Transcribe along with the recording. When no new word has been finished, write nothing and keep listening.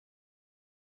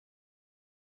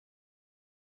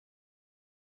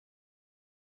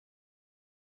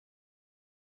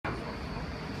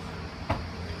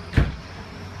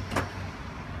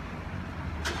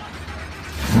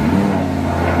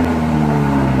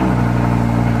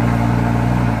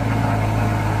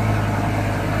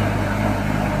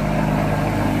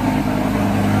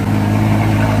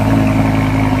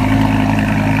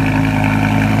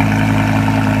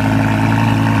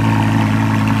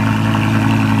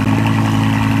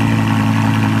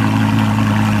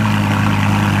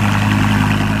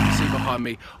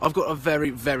a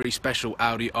very special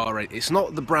Audi R8. It's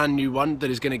not the brand new one that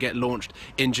is going to get launched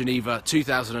in Geneva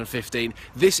 2015.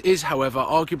 This is, however,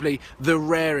 arguably the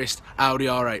rarest Audi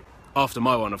R8. After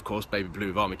my one, of course, baby blue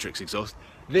with Army Tricks exhaust.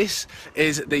 This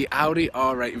is the Audi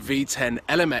R8 V10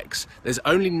 LMX. There's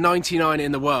only 99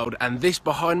 in the world, and this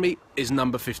behind me is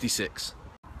number 56.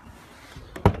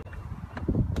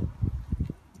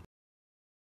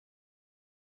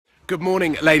 Good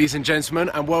morning, ladies and gentlemen,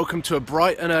 and welcome to a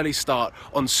bright and early start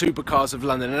on Supercars of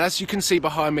London. And as you can see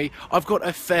behind me, I've got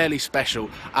a fairly special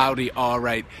Audi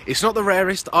R8. It's not the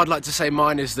rarest. I'd like to say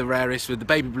mine is the rarest with the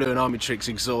baby blue and Army Tricks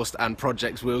exhaust and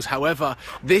Project wheels. However,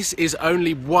 this is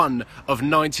only one of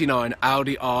 99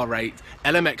 Audi R8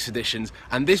 LMX editions,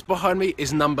 and this behind me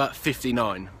is number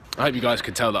 59. I hope you guys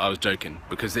could tell that I was joking,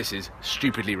 because this is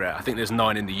stupidly rare. I think there's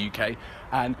 9 in the UK.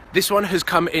 And this one has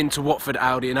come into Watford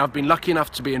Audi, and I've been lucky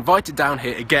enough to be invited down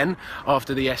here again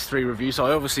after the S3 review, so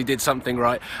I obviously did something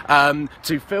right,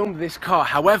 to film this car.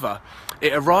 However,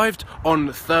 it arrived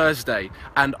on Thursday,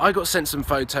 and I got sent some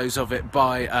photos of it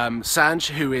by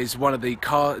Sanj, who is one of the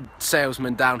car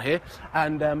salesmen down here,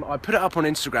 and I put it up on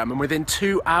Instagram, and within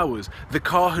 2 hours the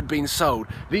car had been sold.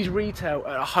 These retail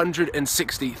at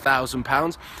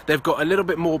 £160,000. They've got a little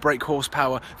bit more brake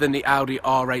horsepower than the Audi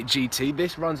R8 GT.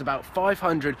 This runs about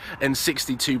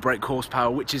 562 brake horsepower,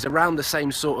 which is around the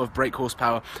same sort of brake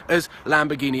horsepower as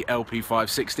Lamborghini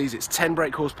LP560s. It's 10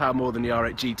 brake horsepower more than the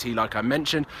R8 GT, like I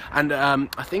mentioned, and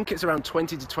I think it's around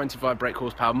 20 to 25 brake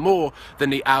horsepower more than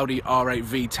the Audi R8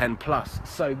 V10 Plus.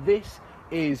 So this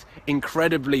is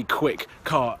incredibly quick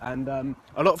car, and a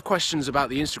lot of questions about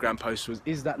the Instagram post was,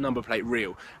 is that number plate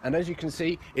real? And as you can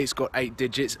see, it's got 8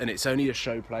 digits, and it's only a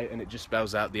show plate, and it just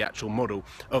spells out the actual model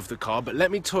of the car. But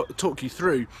let me talk you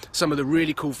through some of the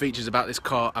really cool features about this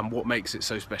car and what makes it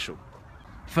so special.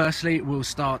 Firstly, we'll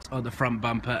start on the front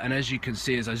bumper, and as you can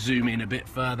see as I zoom in a bit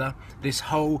further, this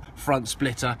whole front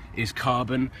splitter is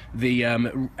carbon. The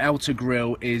outer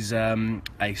grille is a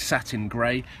satin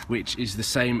grey, which is the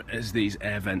same as these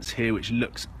air vents here, which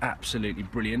looks absolutely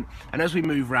brilliant. And as we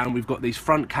move around, we've got these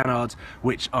front canards,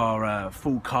 which are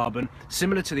full carbon,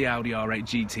 similar to the Audi R8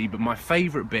 GT, but my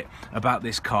favourite bit about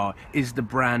this car is the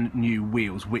brand new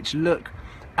wheels, which look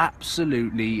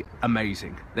absolutely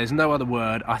amazing. There's no other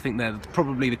word. I think they're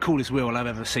probably the coolest wheel I've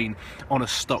ever seen on a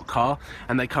stock car,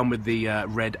 and they come with the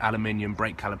red aluminium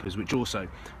brake calipers, which also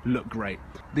look great.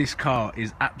 This car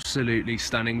is absolutely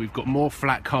stunning. We've got more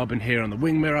flat carbon here on the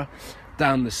wing mirror,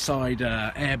 down the side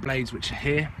air blades, which are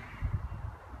here,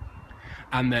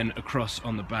 and then across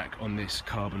on the back on this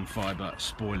carbon fibre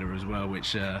spoiler as well,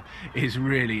 which is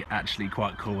really actually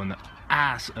quite cool. And the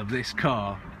ass of this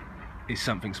car is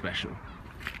something special.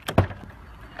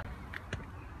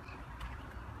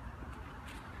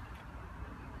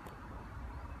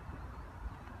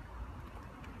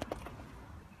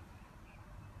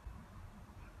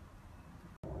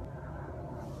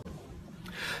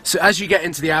 So as you get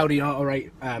into the Audi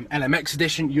R8 LMX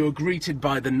edition, you're greeted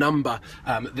by the number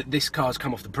that this car's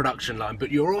come off the production line, but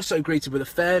you're also greeted with a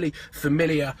fairly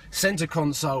familiar centre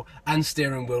console and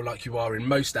steering wheel like you are in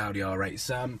most Audi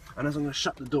R8s. And as I'm going to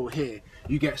shut the door here,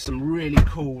 you get some really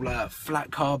cool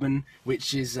flat carbon,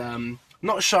 which is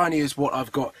not as shiny as what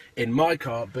I've got in my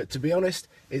car, but to be honest,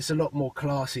 it's a lot more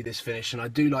classy, this finish, and I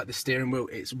do like the steering wheel.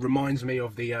 It reminds me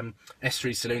of the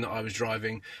S3 Saloon that I was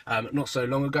driving not so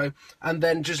long ago. And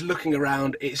then just looking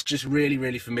around, it's just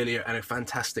really familiar and a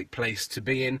fantastic place to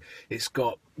be in. It's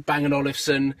got Bang &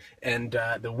 Olufsen, and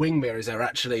the wing mirrors are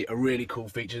actually a really cool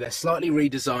feature. They're slightly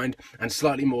redesigned and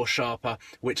slightly more sharper,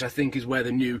 which I think is where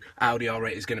the new Audi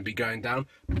R8 is going to be going down.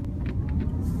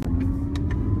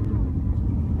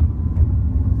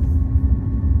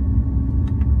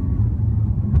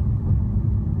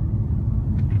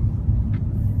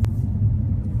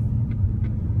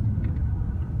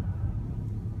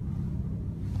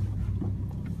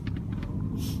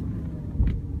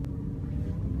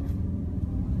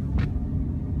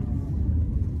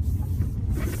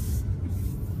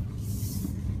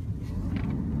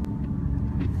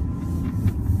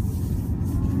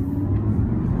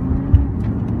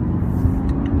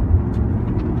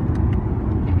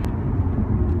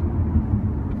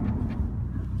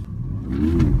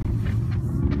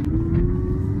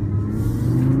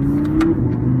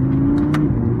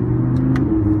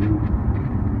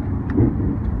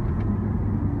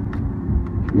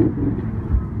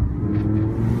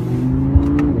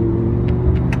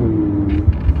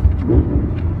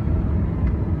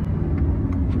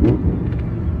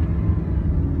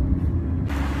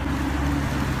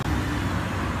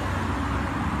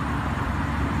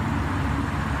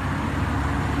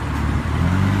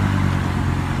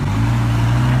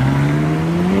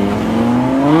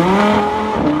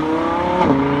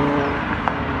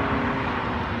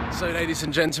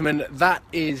 and gentlemen, that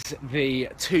is the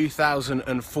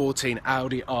 2014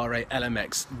 Audi R8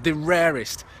 LMX, the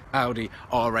rarest Audi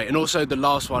R8, and also the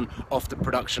last one off the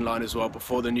production line as well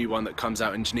before the new one that comes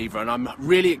out in Geneva. And I'm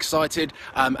really excited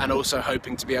and also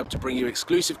hoping to be able to bring you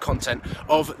exclusive content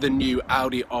of the new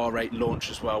Audi R8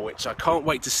 launch as well, which I can't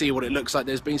wait to see what it looks like.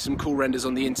 There's been some cool renders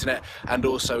on the internet and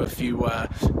also a few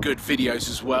good videos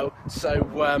as well.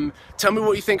 So tell me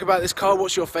what you think about this car.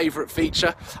 What's your favourite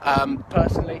feature?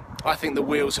 Personally, I think the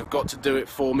wheels have got to do it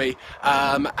for me,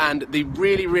 and the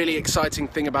really exciting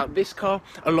thing about this car,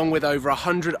 along with over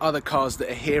 100 other cars that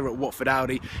are here at Watford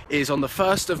Audi, is on the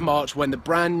 1st of March, when the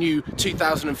brand new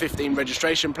 2015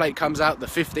 registration plate comes out, the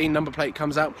 15 number plate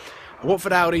comes out,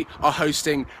 Watford Audi are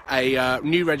hosting a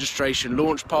new registration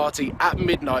launch party at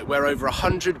midnight, where over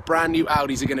 100 brand new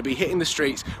Audis are going to be hitting the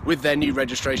streets with their new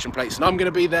registration plates, and I'm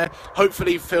going to be there,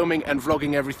 hopefully filming and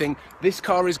vlogging everything this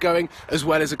car is going, as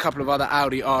well as a couple of other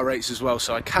Audi R8s as well.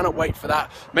 So I cannot wait for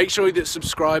that. Make sure you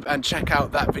subscribe and check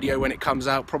out that video when it comes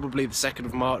out, probably the 2nd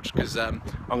of March, because I'm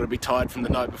going to be tired from the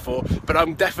night before, but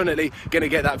I'm definitely going to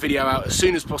get that video out as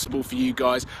soon as possible for you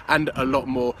guys, and a lot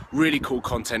more really cool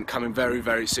content coming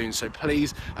very soon. So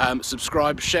please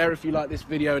subscribe, share if you like this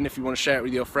video, and if you want to share it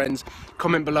with your friends,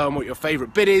 comment below on what your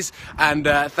favourite bit is, and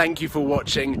thank you for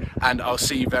watching, and I'll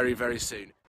see you very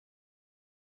soon.